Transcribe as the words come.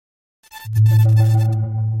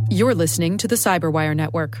You're listening to the Cyberwire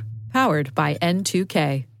Network, powered by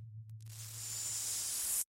N2K.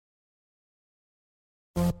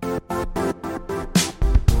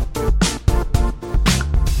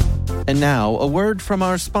 And now, a word from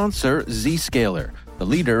our sponsor, Zscaler, the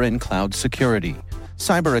leader in cloud security.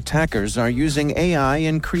 Cyber attackers are using AI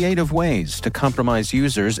in creative ways to compromise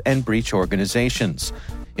users and breach organizations.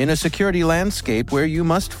 In a security landscape where you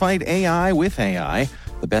must fight AI with AI,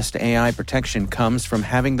 the best AI protection comes from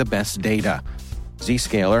having the best data.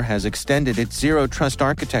 Zscaler has extended its zero-trust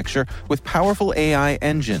architecture with powerful AI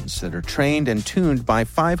engines that are trained and tuned by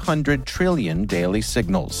 500 trillion daily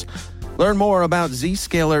signals. Learn more about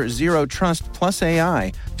Zscaler Zero Trust Plus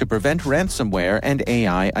AI to prevent ransomware and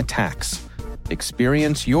AI attacks.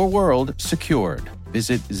 Experience your world secured.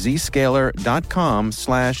 Visit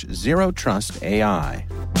zscaler.com/zerotrustai.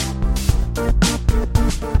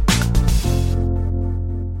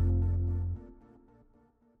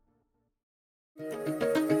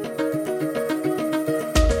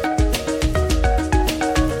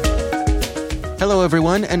 Hello,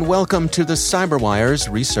 everyone, and welcome to the CyberWire's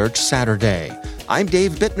Research Saturday. I'm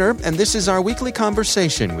Dave Bittner, and this is our weekly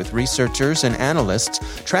conversation with researchers and analysts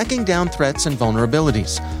tracking down threats and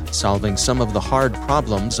vulnerabilities, solving some of the hard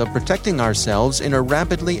problems of protecting ourselves in a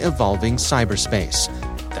rapidly evolving cyberspace.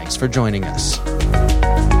 Thanks for joining us.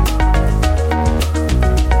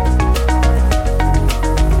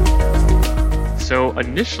 So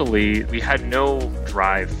initially, we had no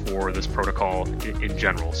drive for this protocol in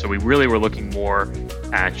general. So we really were looking more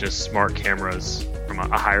at just smart cameras from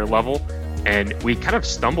a higher level. And we kind of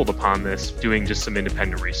stumbled upon this doing just some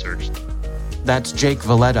independent research. That's Jake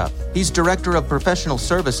Valletta. He's Director of Professional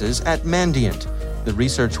Services at Mandiant. The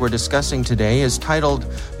research we're discussing today is titled,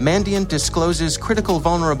 Mandiant Discloses Critical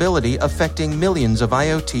Vulnerability Affecting Millions of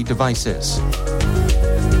IoT Devices.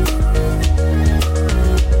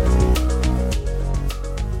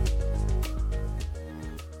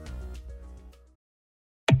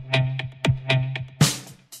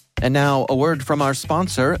 And now, a word from our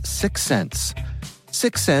sponsor, 6sense.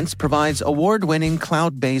 6sense provides award-winning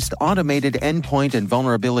cloud-based automated endpoint and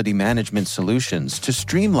vulnerability management solutions to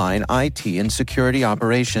streamline IT and security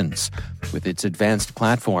operations. With its advanced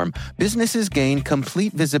platform, businesses gain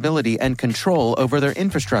complete visibility and control over their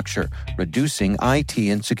infrastructure, reducing IT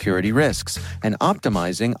and security risks and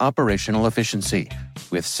optimizing operational efficiency.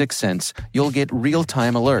 With 6sense, you'll get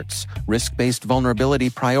real-time alerts, risk-based vulnerability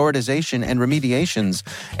prioritization and remediations,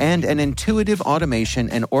 and an intuitive automation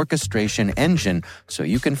and orchestration engine so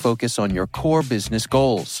you can focus on your core business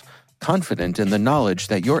goals, confident in the knowledge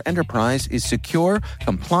that your enterprise is secure,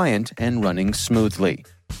 compliant, and running smoothly.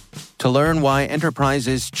 To learn why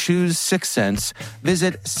enterprises choose 6sense,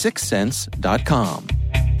 visit 6sense.com.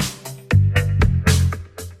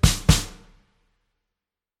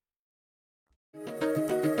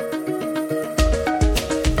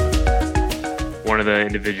 One of the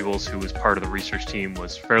individuals who was part of the research team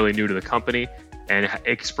was fairly new to the company and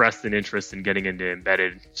expressed an interest in getting into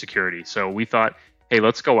embedded security. So we thought, hey,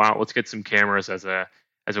 let's go out, let's get some cameras as a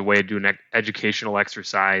way to do an educational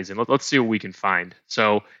exercise, and let's see what we can find.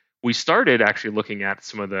 So we started actually looking at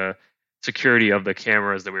some of the security of the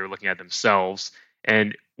cameras that we were looking at themselves,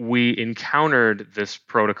 and we encountered this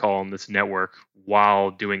protocol and this network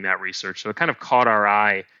while doing that research. So it kind of caught our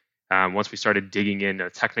eye once we started digging in at a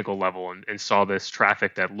technical level and saw this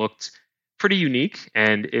traffic that looked pretty unique,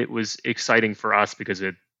 and it was exciting for us because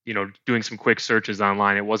doing some quick searches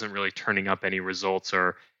online, it wasn't really turning up any results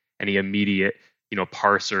or any immediate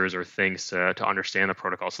parsers or things to understand the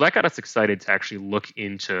protocol. So that got us excited to actually look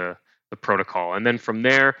into the protocol. And then from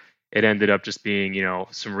there, it ended up just being,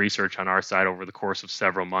 some research on our side over the course of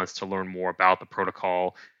several months to learn more about the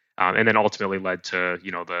protocol. And then ultimately led to,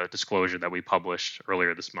 the disclosure that we published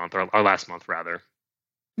earlier this month, or last month rather.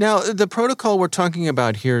 Now, the protocol we're talking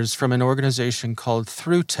about here is from an organization called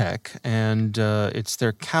ThruTech, and it's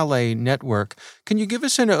their Calais network. Can you give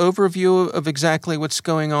us an overview of exactly what's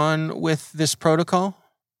going on with this protocol?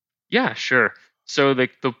 Yeah, sure. So the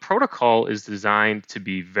protocol is designed to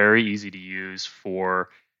be very easy to use for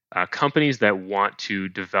companies that want to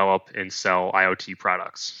develop and sell IoT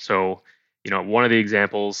products. So, one of the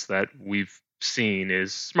examples that we've seen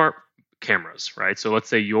is smart cameras, right? So let's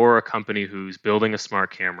say you're a company who's building a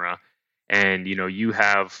smart camera and you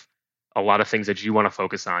have a lot of things that you want to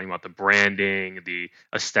focus on. You want the branding, the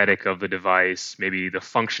aesthetic of the device, maybe the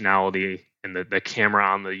functionality and the camera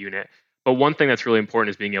on the unit. But one thing that's really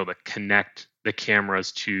important is being able to connect the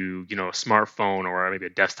cameras to a smartphone or maybe a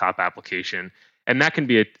desktop application. And that can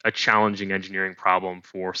be a challenging engineering problem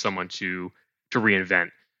for someone to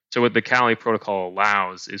reinvent. So what the Kali protocol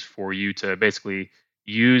allows is for you to basically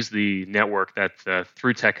use the network that the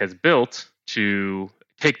ThruTech has built to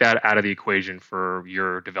take that out of the equation for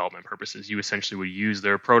your development purposes. You essentially would use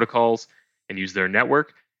their protocols and use their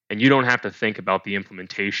network, and you don't have to think about the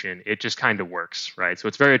implementation. It just kind of works, right? So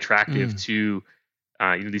it's very attractive to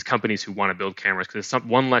these companies who want to build cameras because it's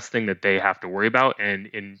one less thing that they have to worry about. And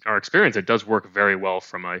in our experience, it does work very well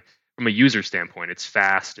from a user standpoint. It's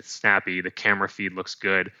fast, it's snappy, the camera feed looks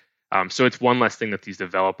good. So it's one less thing that these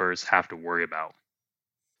developers have to worry about.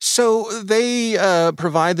 So they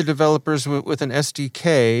provide the developers with an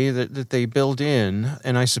SDK that they build in,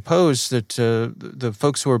 and I suppose that the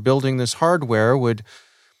folks who are building this hardware would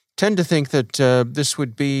tend to think that this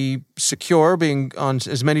would be secure, being on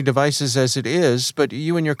as many devices as it is, but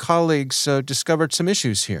you and your colleagues discovered some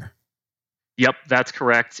issues here. Yep, that's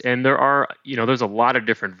correct. And there's a lot of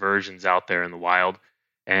different versions out there in the wild.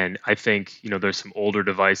 And I think, there's some older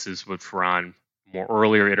devices which were on more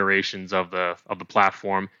earlier iterations of the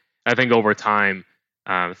platform. I think over time,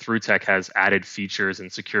 ThruTech has added features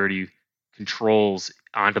and security controls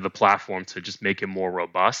onto the platform to just make it more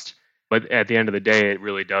robust. But at the end of the day, it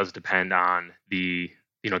really does depend on the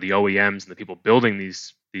OEMs and the people building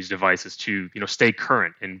these devices to stay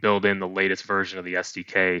current and build in the latest version of the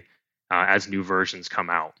SDK as new versions come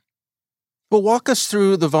out. Well, walk us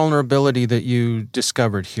through the vulnerability that you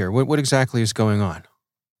discovered here. What exactly is going on?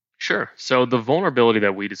 Sure. So the vulnerability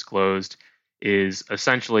that we disclosed is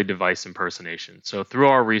essentially device impersonation. So through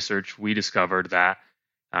our research, we discovered that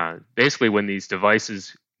basically when these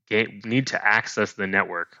devices need to access the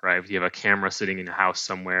network, right? If you have a camera sitting in a house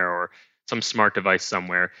somewhere or some smart device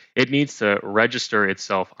somewhere, it needs to register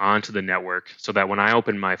itself onto the network so that when I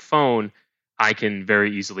open my phone, I can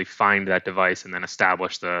very easily find that device and then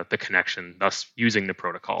establish the connection, thus using the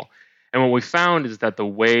protocol. And what we found is that the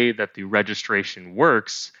way that the registration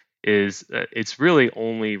works is it's really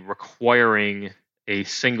only requiring a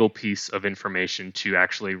single piece of information to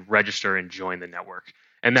actually register and join the network.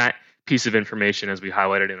 And that piece of information, as we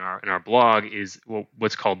highlighted in our blog, is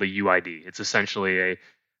what's called the UID. It's essentially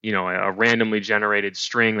a randomly generated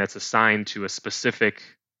string that's assigned to a specific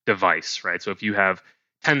device, right? So if you have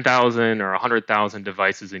 10,000 or 100,000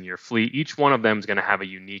 devices in your fleet, each one of them is going to have a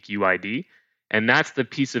unique UID, and that's the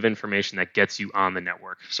piece of information that gets you on the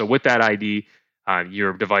network. So with that ID,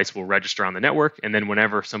 your device will register on the network, and then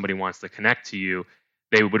whenever somebody wants to connect to you,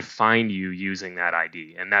 they would find you using that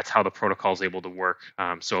ID. And that's how the protocol is able to work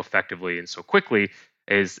so effectively and so quickly.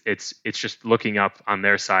 Is it's just looking up on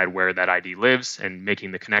their side where that ID lives and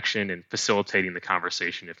making the connection and facilitating the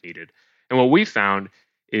conversation if needed. And what we found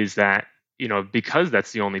is that because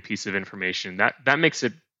that's the only piece of information, that makes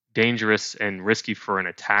it dangerous and risky for an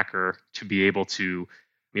attacker to be able to,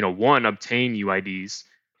 one, obtain UIDs,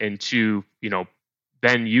 and two,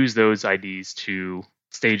 then use those IDs to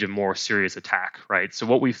stage a more serious attack, right? So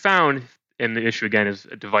what we found, and the issue again is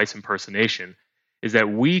device impersonation, is that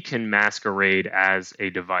we can masquerade as a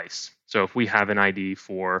device. So if we have an ID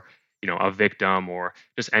for, a victim or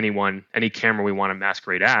just any camera we want to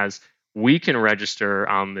masquerade as, we can register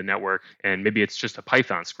on the network, and maybe it's just a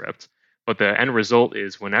Python script. But the end result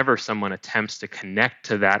is whenever someone attempts to connect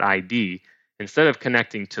to that ID, instead of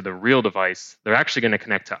connecting to the real device, they're actually going to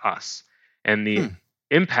connect to us. And the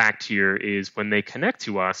impact here is when they connect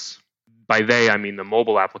to us, by they, I mean the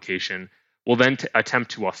mobile application, will then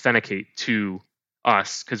attempt to authenticate to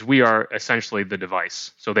us because we are essentially the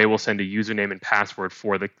device. So they will send a username and password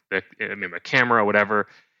for the camera or whatever,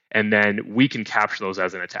 and then we can capture those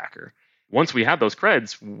as an attacker. Once we have those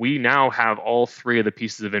creds, we now have all three of the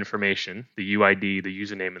pieces of information, the UID, the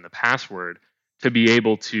username, and the password, to be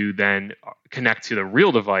able to then connect to the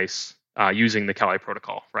real device using the Kali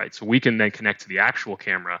protocol, right? So we can then connect to the actual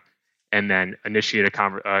camera and then initiate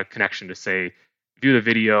a connection to, say, view the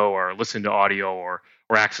video or listen to audio or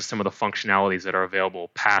access some of the functionalities that are available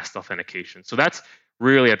past authentication. So that's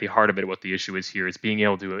really at the heart of it. What the issue is here is being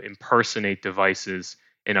able to impersonate devices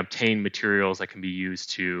and obtain materials that can be used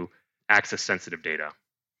to access sensitive data.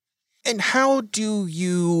 And how do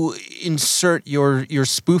you insert your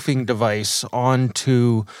spoofing device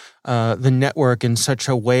onto the network in such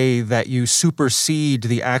a way that you supersede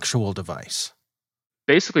the actual device?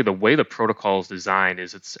 Basically, the way the protocol is designed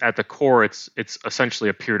is it's at the core, it's essentially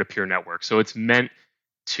a peer-to-peer network. So it's meant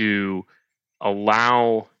to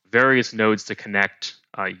allow various nodes to connect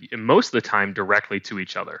most of the time directly to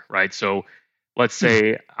each other, right? So let's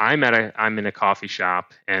say I'm in a coffee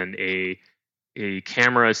shop and a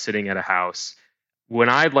camera is sitting at a house. When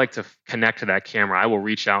I'd like to connect to that camera, I will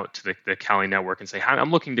reach out to the Kali network and say, "Hi,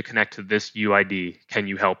 I'm looking to connect to this UID. Can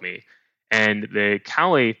you help me?" And the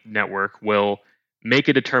Kali network will make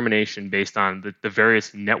a determination based on the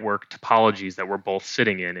various network topologies that we're both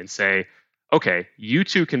sitting in and say, okay, you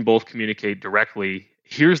two can both communicate directly.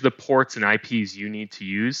 Here's the ports and IPs you need to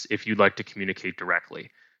use if you'd like to communicate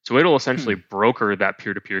directly. So it'll essentially broker that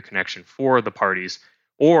peer-to-peer connection for the parties.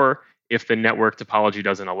 Or if the network topology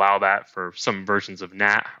doesn't allow that for some versions of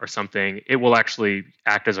NAT or something, it will actually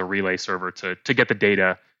act as a relay server to get the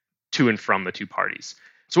data to and from the two parties.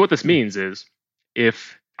 So what this means is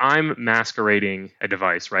if I'm masquerading a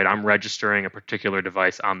device, right? I'm registering a particular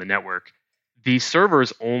device on the network. These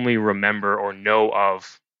servers only remember or know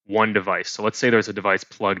of one device. So let's say there's a device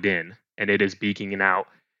plugged in and it is beaking out,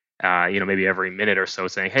 maybe every minute or so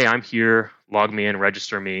saying, hey, I'm here, log me in,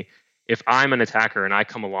 register me. If I'm an attacker and I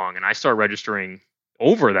come along and I start registering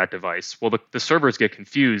over that device, well, the servers get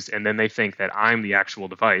confused and then they think that I'm the actual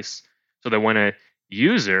device. So that when a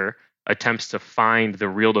user attempts to find the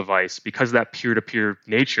real device, because of that peer-to-peer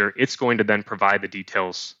nature, it's going to then provide the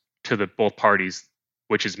details to the both parties,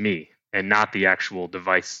 which is me, and not the actual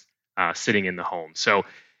device sitting in the home. So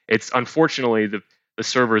it's unfortunately the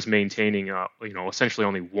server is maintaining essentially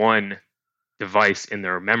only one device in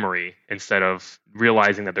their memory instead of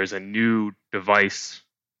realizing that there's a new device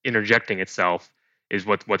interjecting itself is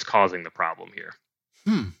what's causing the problem here.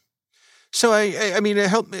 So I mean, to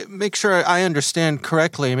help make sure I understand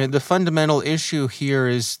correctly, I mean, the fundamental issue here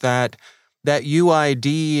is that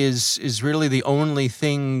UID is really the only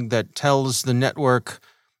thing that tells the network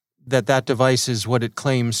that device is what it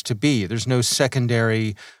claims to be. There's no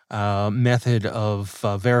secondary method of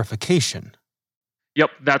verification.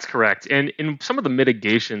 Yep, that's correct. And in some of the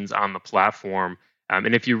mitigations on the platform,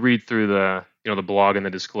 and if you read through the blog and the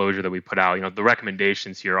disclosure that we put out, the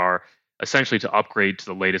recommendations here are essentially to upgrade to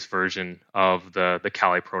the latest version of the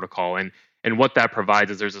Kali protocol. And what that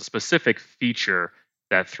provides is there's a specific feature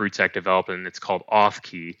that ThruTech developed, and it's called auth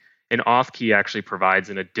key. An auth key actually provides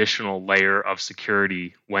an additional layer of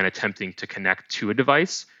security when attempting to connect to a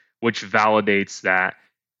device, which validates that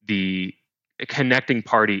the connecting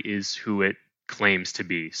party is who it claims to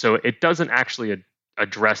be. So it doesn't actually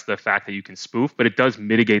address the fact that you can spoof, but it does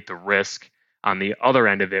mitigate the risk on the other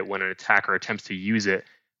end of it. When an attacker attempts to use it,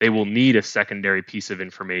 they will need a secondary piece of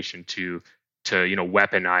information to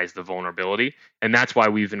weaponize the vulnerability. And that's why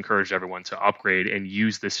we've encouraged everyone to upgrade and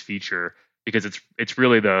use this feature, because it's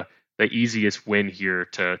really the easiest win here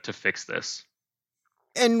to fix this.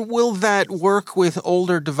 And will that work with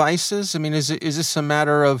older devices? I mean, is this a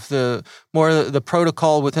matter of the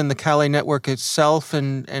protocol within the Kali network itself,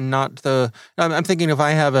 and not the? I'm thinking if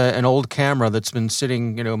I have an old camera that's been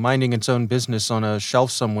sitting, minding its own business on a shelf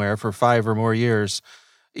somewhere for 5 or more years,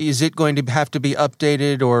 is it going to have to be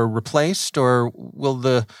updated or replaced, or will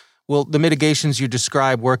the mitigations you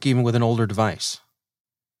describe work even with an older device?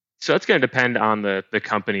 So it's going to depend on the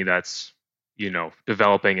company that's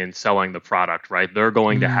developing and selling the product, right? They're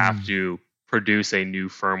going to have to produce a new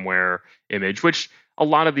firmware image, which a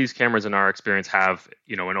lot of these cameras in our experience have,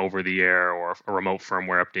 an over-the-air or a remote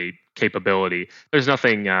firmware update capability. There's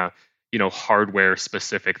nothing, hardware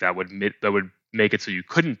specific that would make it so you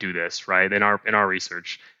couldn't do this, right? In our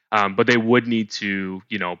research, but they would need to,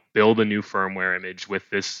 build a new firmware image with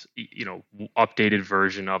this, updated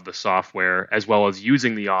version of the software, as well as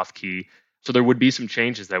using the auth key. So there would be some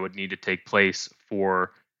changes that would need to take place for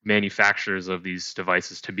manufacturers of these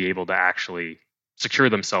devices to be able to actually secure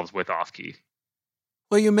themselves with auth key.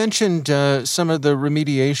 Well, you mentioned some of the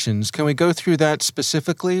remediations. Can we go through that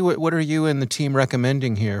specifically? What are you and the team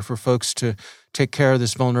recommending here for folks to take care of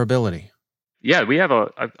this vulnerability? Yeah, we have a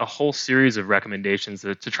whole series of recommendations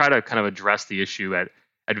to try to kind of address the issue at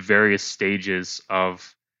various stages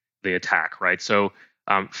of the attack, right? So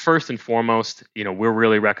first and foremost, we're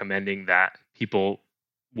really recommending that people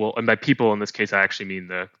will, and by people in this case, I actually mean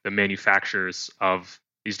the manufacturers of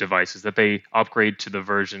these devices, that they upgrade to the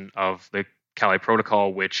version of the Kali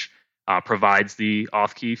protocol, which provides the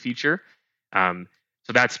auth key feature. So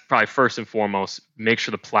that's probably first and foremost. Make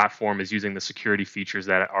sure the platform is using the security features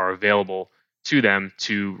that are available to them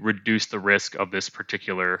to reduce the risk of this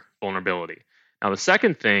particular vulnerability. Now, the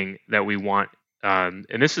second thing that we want, and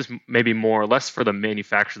this is maybe more or less for the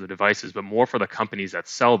manufacturer of the devices, but more for the companies that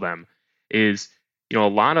sell them, is a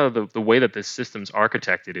lot of the way that this system's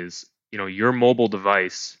architected is, your mobile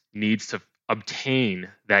device needs to obtain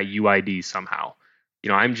that UID somehow.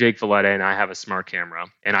 I'm Jake Valletta and I have a smart camera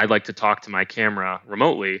and I'd like to talk to my camera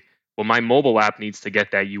remotely. Well, my mobile app needs to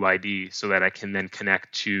get that UID so that I can then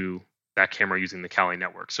connect to that camera using the Kali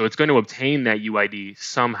network. So it's going to obtain that UID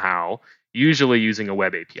somehow, usually using a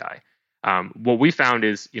web API. What we found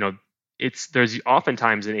is, there's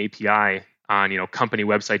oftentimes an API on,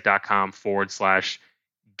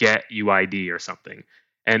 companywebsite.com/get get UID or something.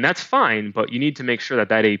 And that's fine, but you need to make sure that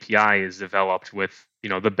that API is developed with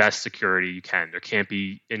the best security you can. There can't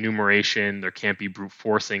be enumeration, there can't be brute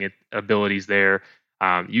forcing abilities there.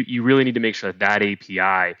 You really need to make sure that that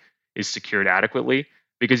API is secured adequately,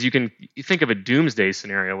 because you think of a doomsday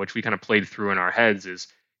scenario, which we kind of played through in our heads, is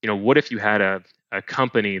what if you had a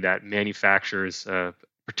company that manufactures a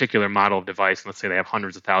particular model of device, and let's say they have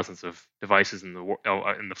hundreds of thousands of devices in the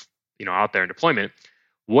out there in deployment.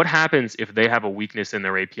 What happens if they have a weakness in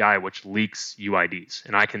their API which leaks UIDs,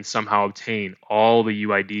 and I can somehow obtain all the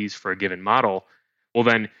UIDs for a given model? Well,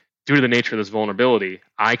 then, due to the nature of this vulnerability,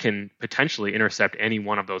 I can potentially intercept any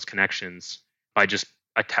one of those connections by just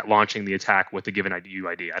launching the attack with a given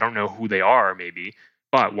UID. I don't know who they are, maybe,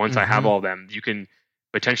 but once I have all of them, you can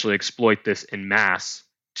potentially exploit this in mass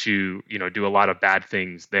to do a lot of bad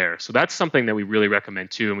things there. So that's something that we really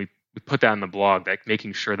recommend too, and we put that in the blog, that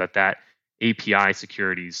making sure that API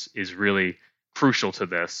securities is really crucial to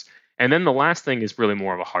this. And then the last thing is really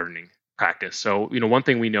more of a hardening practice. So one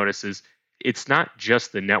thing we notice is it's not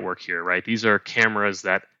just the network here, right? These are cameras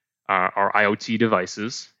that are IoT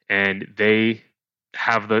devices, and they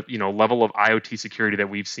have the level of IoT security that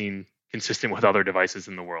we've seen consistent with other devices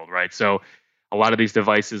in the world, right? So a lot of these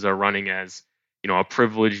devices are running as a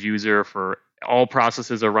privileged user. For all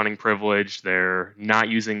processes are running privileged. They're not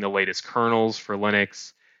using the latest kernels for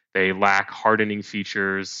Linux. They lack hardening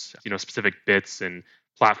features, specific bits and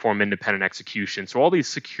platform independent execution. So all these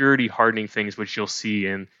security hardening things, which you'll see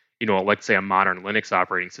in, let's say a modern Linux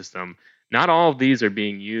operating system, not all of these are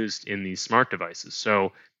being used in these smart devices.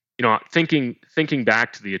 So, thinking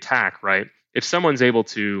back to the attack, right? If someone's able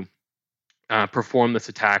to perform this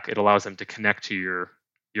attack, it allows them to connect to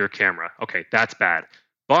your camera. Okay, that's bad.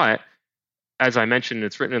 But as I mentioned,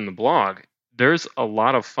 it's written in the blog, there's a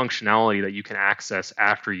lot of functionality that you can access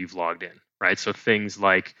after you've logged in, right? So things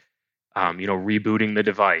like, rebooting the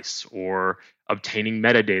device or obtaining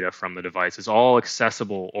metadata from the device is all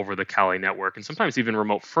accessible over the Kali network. And sometimes even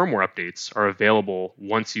remote firmware updates are available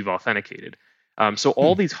once you've authenticated. So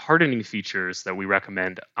all these hardening features that we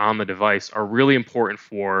recommend on the device are really important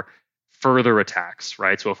for further attacks,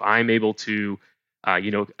 right? So if I'm able to,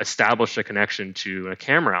 establish a connection to a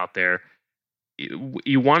camera out there,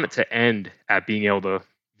 you want it to end at being able to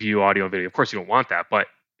view audio and video. Of course, you don't want that, but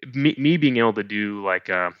me being able to do like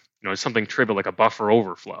something trivial like a buffer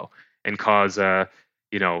overflow and cause a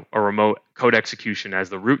remote code execution as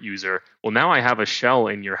the root user. Well, now I have a shell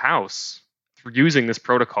in your house for using this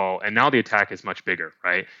protocol, and now the attack is much bigger,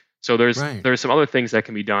 right? So there's some other things that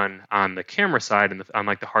can be done on the camera side and on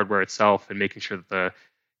like the hardware itself, and making sure that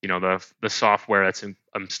the software that's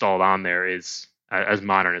installed on there is as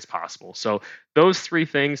modern as possible. So those three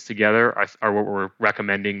things together are what we're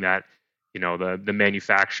recommending that the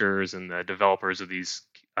manufacturers and the developers of these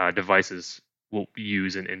devices will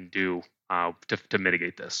use and do to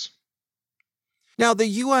mitigate this. Now,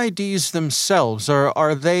 the UIDs themselves,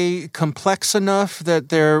 are they complex enough that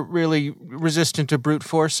they're really resistant to brute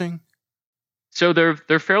forcing? So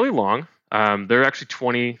they're fairly long. They're actually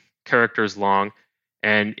 20 characters long,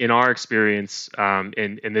 and in our experience,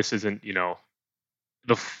 and this isn't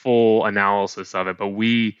the full analysis of it, but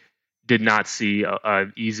we did not see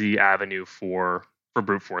an easy avenue for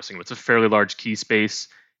brute forcing. It's a fairly large key space,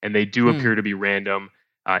 and they do appear to be random.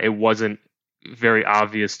 It wasn't very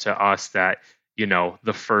obvious to us that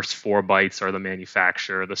the first 4 bytes are the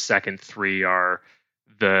manufacturer, the second 3 are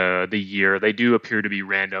the year. They do appear to be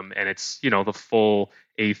random, and it's the full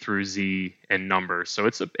A through Z and numbers. So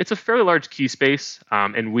it's a fairly large key space,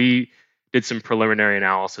 and we did some preliminary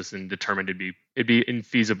analysis and determined it'd be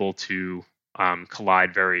infeasible to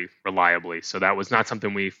collide very reliably. So that was not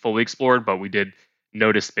something we fully explored, but we did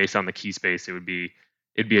notice based on the key space it'd be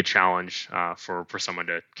a challenge for someone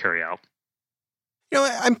to carry out.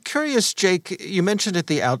 I'm curious, Jake, you mentioned at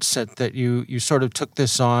the outset that you sort of took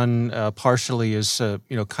this on partially as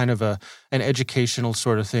kind of an educational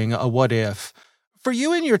sort of thing, a what if. For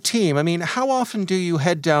you and your team, I mean, how often do you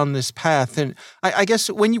head down this path? And I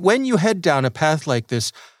guess when you head down a path like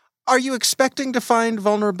this, are you expecting to find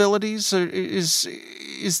vulnerabilities? Or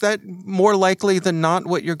is that more likely than not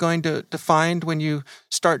what you're going to find when you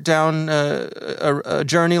start down a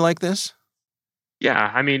journey like this?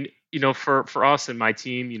 Yeah, I mean, for us and my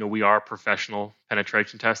team, we are professional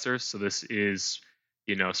penetration testers. So this is,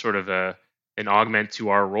 sort of an augment to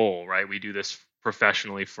our role, right? We do this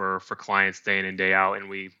professionally for clients day in and day out, and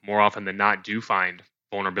we more often than not do find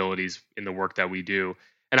vulnerabilities in the work that we do.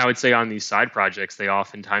 And I would say on these side projects, they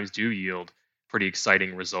oftentimes do yield pretty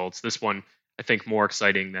exciting results. This one, I think, more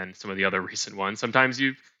exciting than some of the other recent ones. Sometimes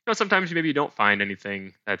sometimes maybe you don't find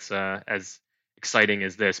anything that's as exciting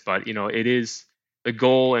as this, but it is the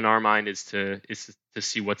goal in our mind is to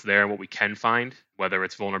see what's there and what we can find, whether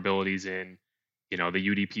it's vulnerabilities in the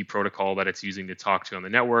UDP protocol that it's using to talk to on the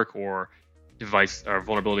network, or device or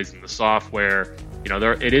vulnerabilities in the software.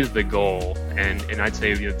 It is the goal, and I'd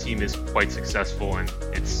say the team is quite successful, and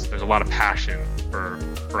there's a lot of passion for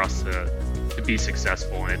us to be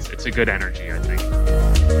successful, and it's a good energy, I think.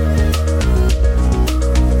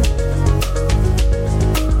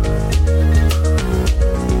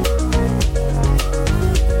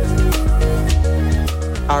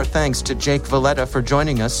 Our thanks to Jake Valletta for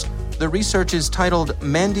joining us. The research is titled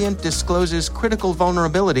Mandiant Discloses Critical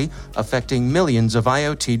Vulnerability Affecting Millions of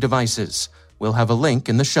IoT Devices. We'll have a link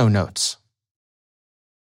in the show notes.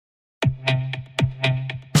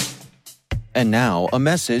 And now, a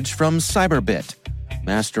message from Cyberbit.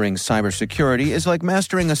 Mastering cybersecurity is like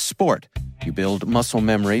mastering a sport. You build muscle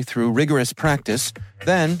memory through rigorous practice,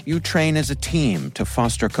 then you train as a team to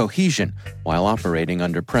foster cohesion while operating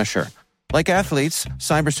under pressure. Like athletes,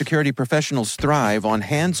 cybersecurity professionals thrive on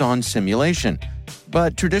hands-on simulation.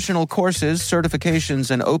 But traditional courses,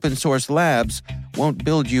 certifications, and open-source labs won't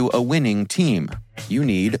build you a winning team. You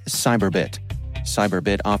need Cyberbit.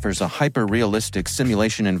 Cyberbit offers a hyper-realistic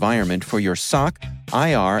simulation environment for your SOC,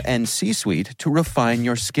 IR, and C-suite to refine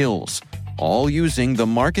your skills, all using the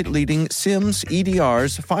market-leading SIMs,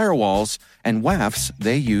 EDRs, firewalls, and WAFs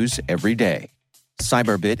they use every day.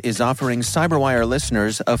 Cyberbit is offering CyberWire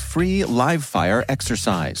listeners a free live-fire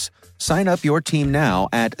exercise. Sign up your team now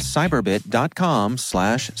at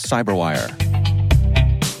cyberbit.com/cyberwire.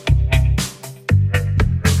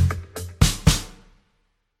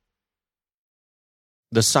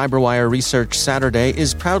 The CyberWire Research Saturday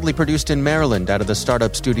is proudly produced in Maryland out of the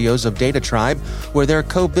startup studios of Data Tribe, where they're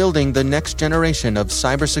co-building the next generation of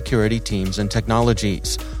cybersecurity teams and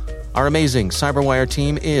technologies. Our amazing CyberWire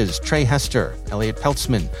team is Trey Hester, Elliot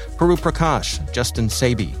Peltzman, Puru Prakash, Justin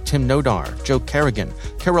Sabi, Tim Nodar, Joe Kerrigan,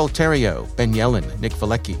 Carol Terrio, Ben Yellen, Nick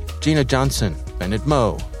Valecki, Gina Johnson, Bennett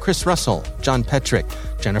Moe, Chris Russell, John Petrick,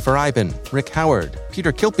 Jennifer Iben, Rick Howard,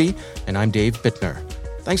 Peter Kilpie, and I'm Dave Bittner.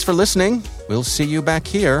 Thanks for listening. We'll see you back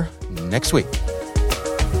here next week.